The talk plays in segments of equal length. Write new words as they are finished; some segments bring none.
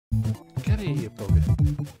Get here, you bugger.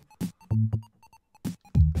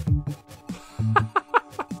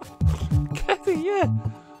 Get here!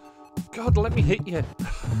 God, let me hit you.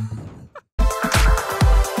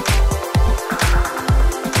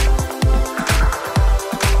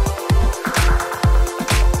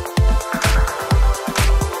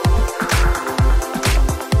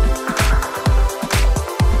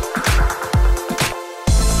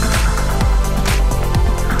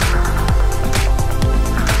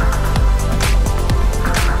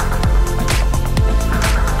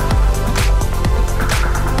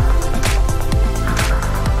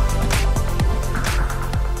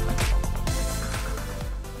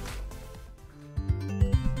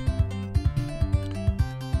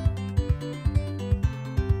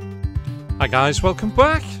 Hi guys, welcome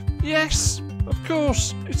back. Yes, of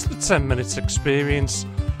course, it's the 10 minutes experience.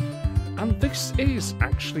 And this is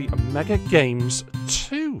actually a Mega Games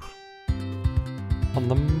 2 on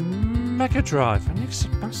the Mega Drive. I think it's a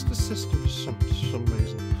Master System for some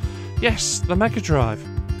reason. Yes, the Mega Drive.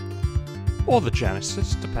 Or the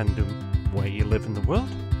Genesis, depending where you live in the world.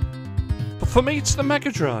 But for me, it's the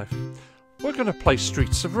Mega Drive. We're going to play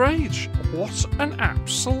Streets of Rage. What an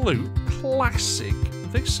absolute classic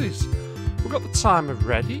this is. We've got the timer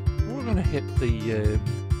ready. We're going to hit the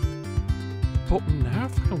button now,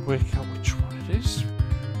 if I can work out which one it is.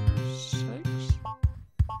 6.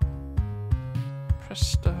 Press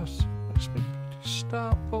start. Let's make the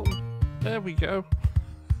start button. There we go.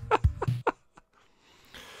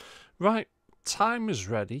 Right, timer's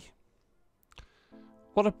ready.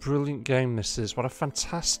 What a brilliant game this is. What a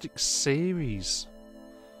fantastic series.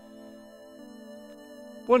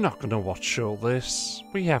 We're not going to watch all this.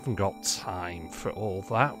 We haven't got time for all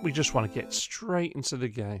that. We just want to get straight into the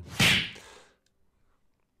game.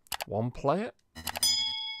 One player.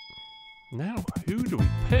 Now, who do we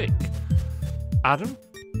pick? Adam,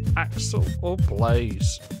 Axel, or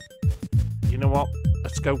Blaze? You know what?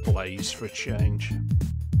 Let's go Blaze for a change.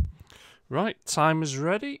 Right, time is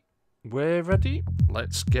ready. We're ready.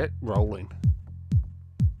 Let's get rolling.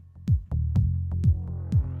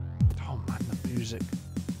 Oh man, the music.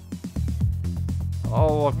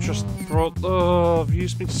 Oh, I've just I've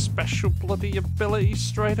used my special bloody ability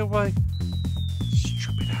straight away.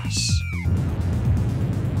 Stupid ass.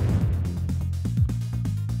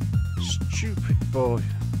 Stupid boy.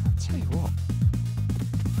 I'll tell you what.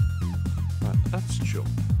 Right, let's jump.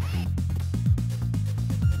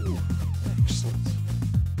 Ooh, excellent.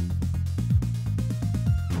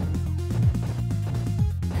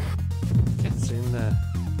 Get in there.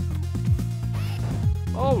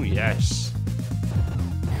 Oh, yes.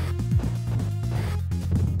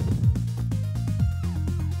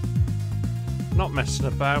 Not messing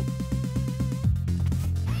about.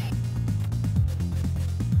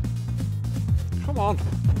 Come on.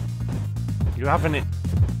 You having it?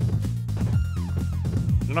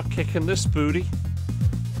 You're not kicking this booty.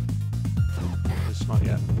 It's not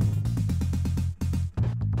yet.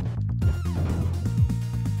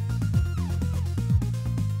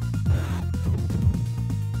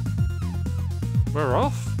 We're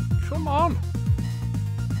off. Come on.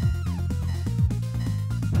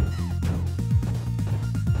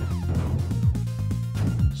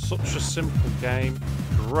 Such a simple game,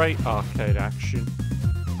 great arcade action.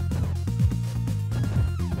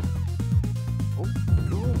 Oh,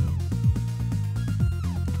 cool.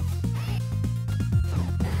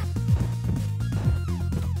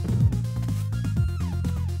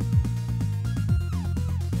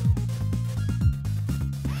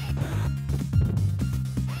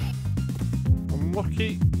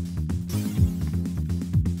 Unlucky.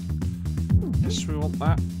 Yes, we want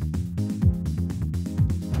that.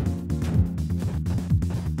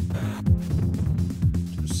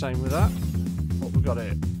 Same with that. What we got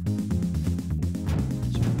here?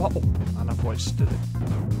 It's a bottle, and I've wasted it.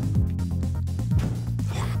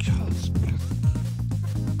 Oh God!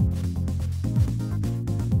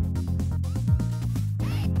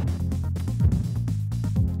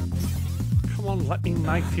 Come on, let me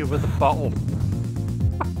knife you with a bottle.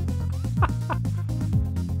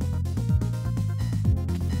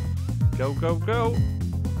 Go, go, go!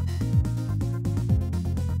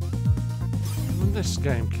 When this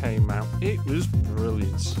game came out, it was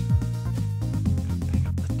brilliant. Pick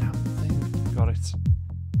up the damn thing. Got it.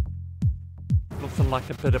 Nothing like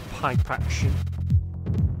a bit of pipe action.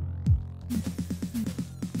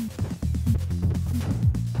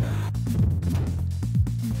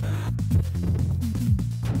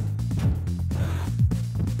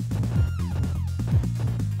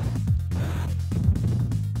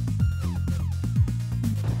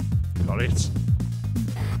 Got it.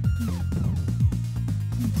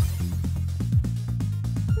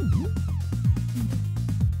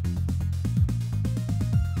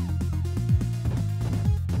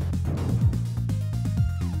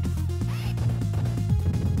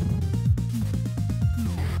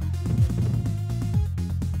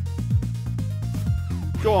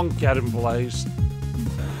 Go on, get him, Blaze.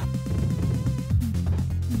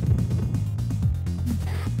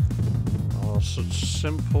 Oh, such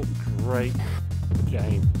simple, great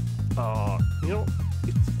game. Oh, you know,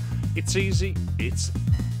 it's easy. It's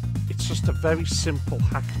just a very simple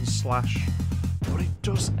hack and slash, but it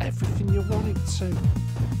does everything you want it to.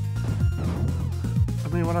 I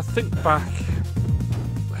mean, when I think back,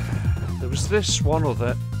 there was this one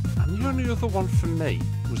other, and the only other one for me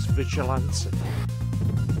was Vigilante.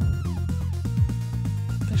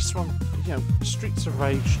 This one, you know, Streets of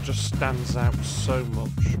Rage just stands out so much.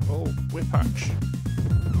 Oh, whip action.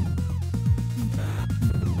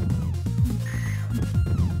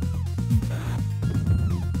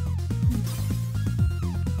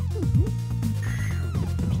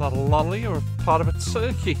 Is that a lolly or a part of a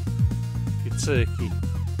turkey? Your turkey.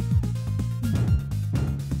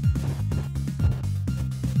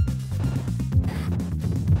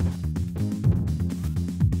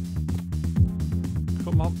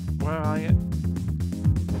 Come on, where are you?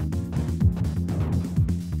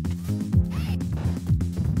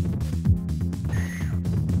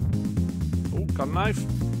 Oh, got a knife.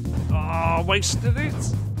 Oh, wasted it.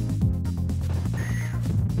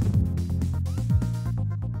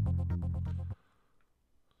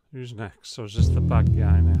 Who's next? So is this the bad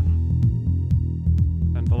guy now?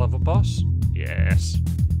 And the level boss? Yes.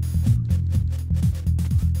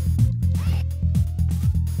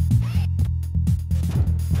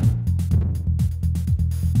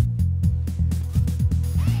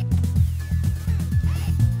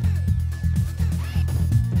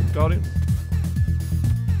 Got him.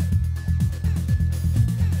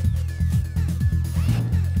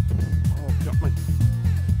 Oh, got me.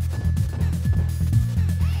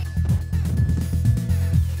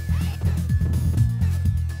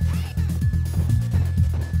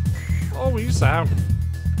 Oh, he's down.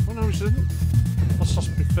 Oh no, he didn't. That's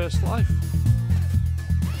lost my first life.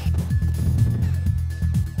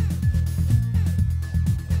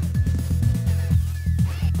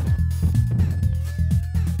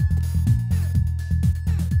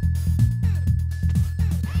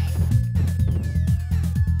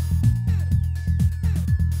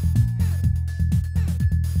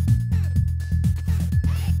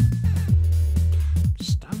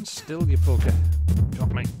 Stand still, you bugger.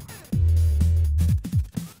 Got me.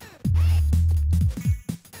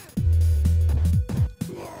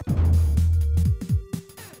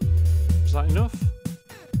 Is that enough?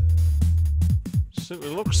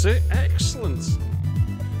 Certainly looks it. Excellent.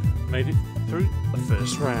 Made it through the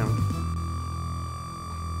first round.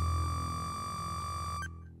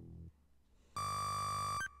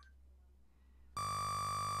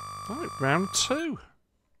 Right, round two.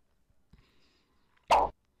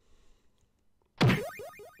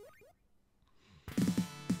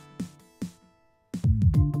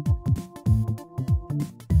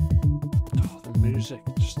 Music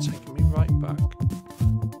just taking me right back.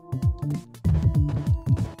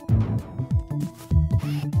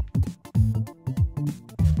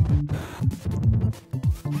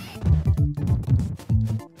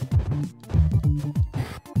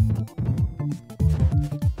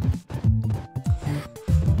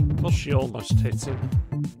 Well, she almost hit him.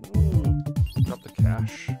 Ooh, got the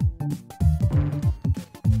cash.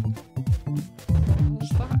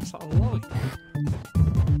 What's that? Is that a lolly?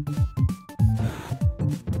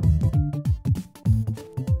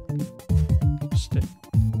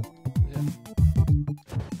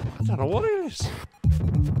 I don't know what it is.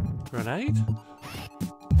 Grenade?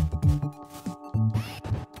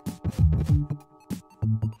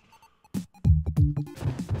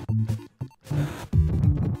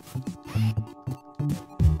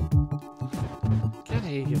 Get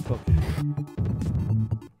here, you bugger.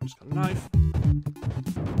 He's got a knife.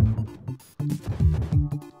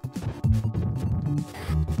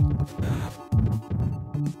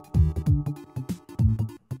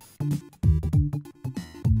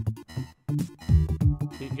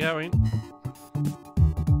 Keep going.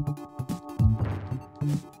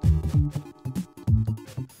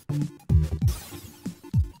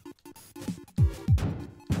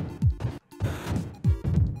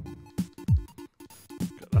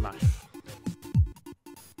 Get the knife.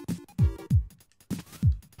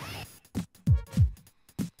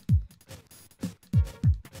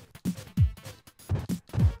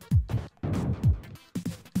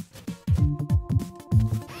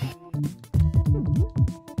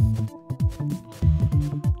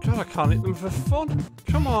 God, I can't hit them for fun.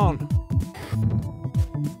 Come on.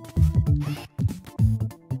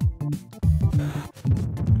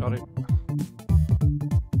 Got it.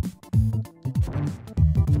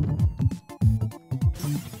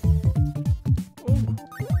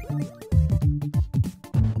 Ooh.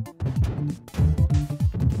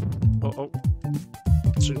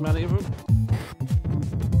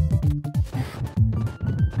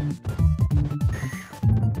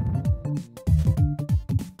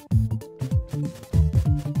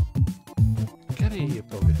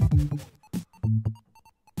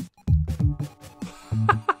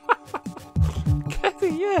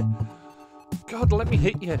 there! God, let me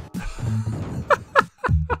hit you.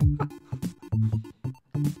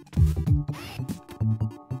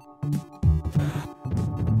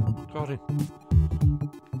 Got him.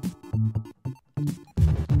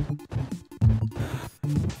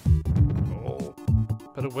 Oh,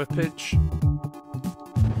 bit of whippage.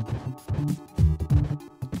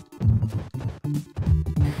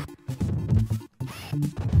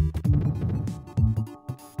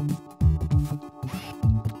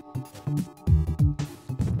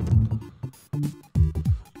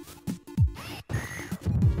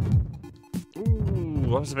 Ooh,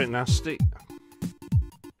 that was a bit nasty.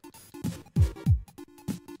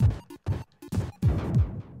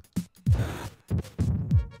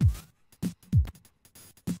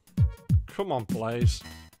 Come on, Blaze.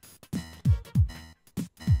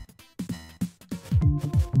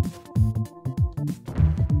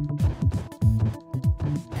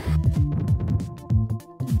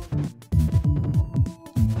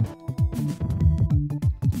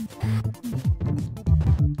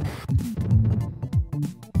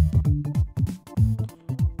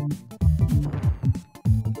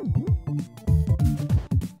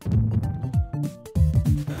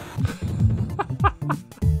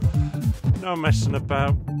 No messing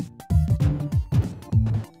about.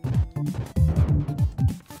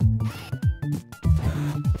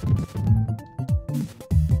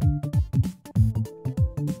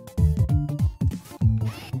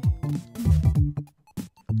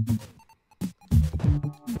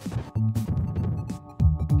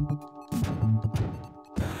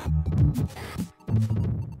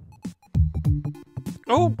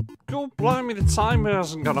 Oh, God blimey, the timer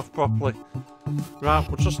hasn't gone off properly. Right,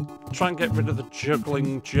 we'll just try and get rid of the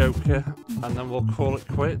juggling joker, and then we'll call it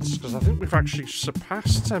quits, because I think we've actually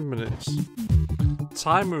surpassed 10 minutes.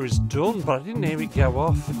 Timer is done, but I didn't hear it go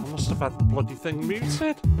off. I must have had the bloody thing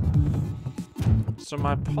muted. So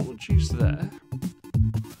my apologies there.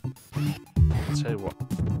 I'll tell you what,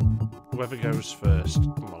 whoever goes first,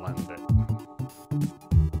 we'll end it.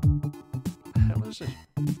 What the hell is it?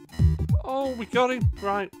 Oh, we got him.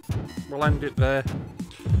 Right, we'll end it there.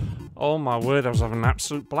 Oh my word, I was having an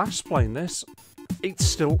absolute blast playing this. It's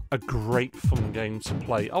still a great fun game to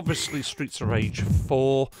play. Obviously, Streets of Rage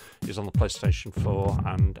 4 is on the PlayStation 4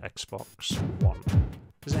 and Xbox One.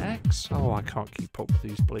 Is it X? Oh, I can't keep up with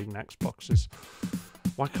these bleeding Xboxes.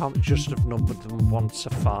 Why can't they just have numbered them 1 to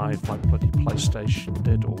 5 like bloody PlayStation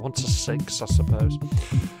did? Or 1 to 6, I suppose.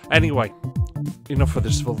 Anyway, enough of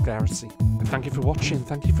this vulgarity. Thank you for watching.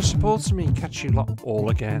 Thank you for supporting me. Catch you lot all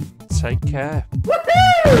again. Take care.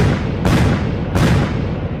 Woohoo!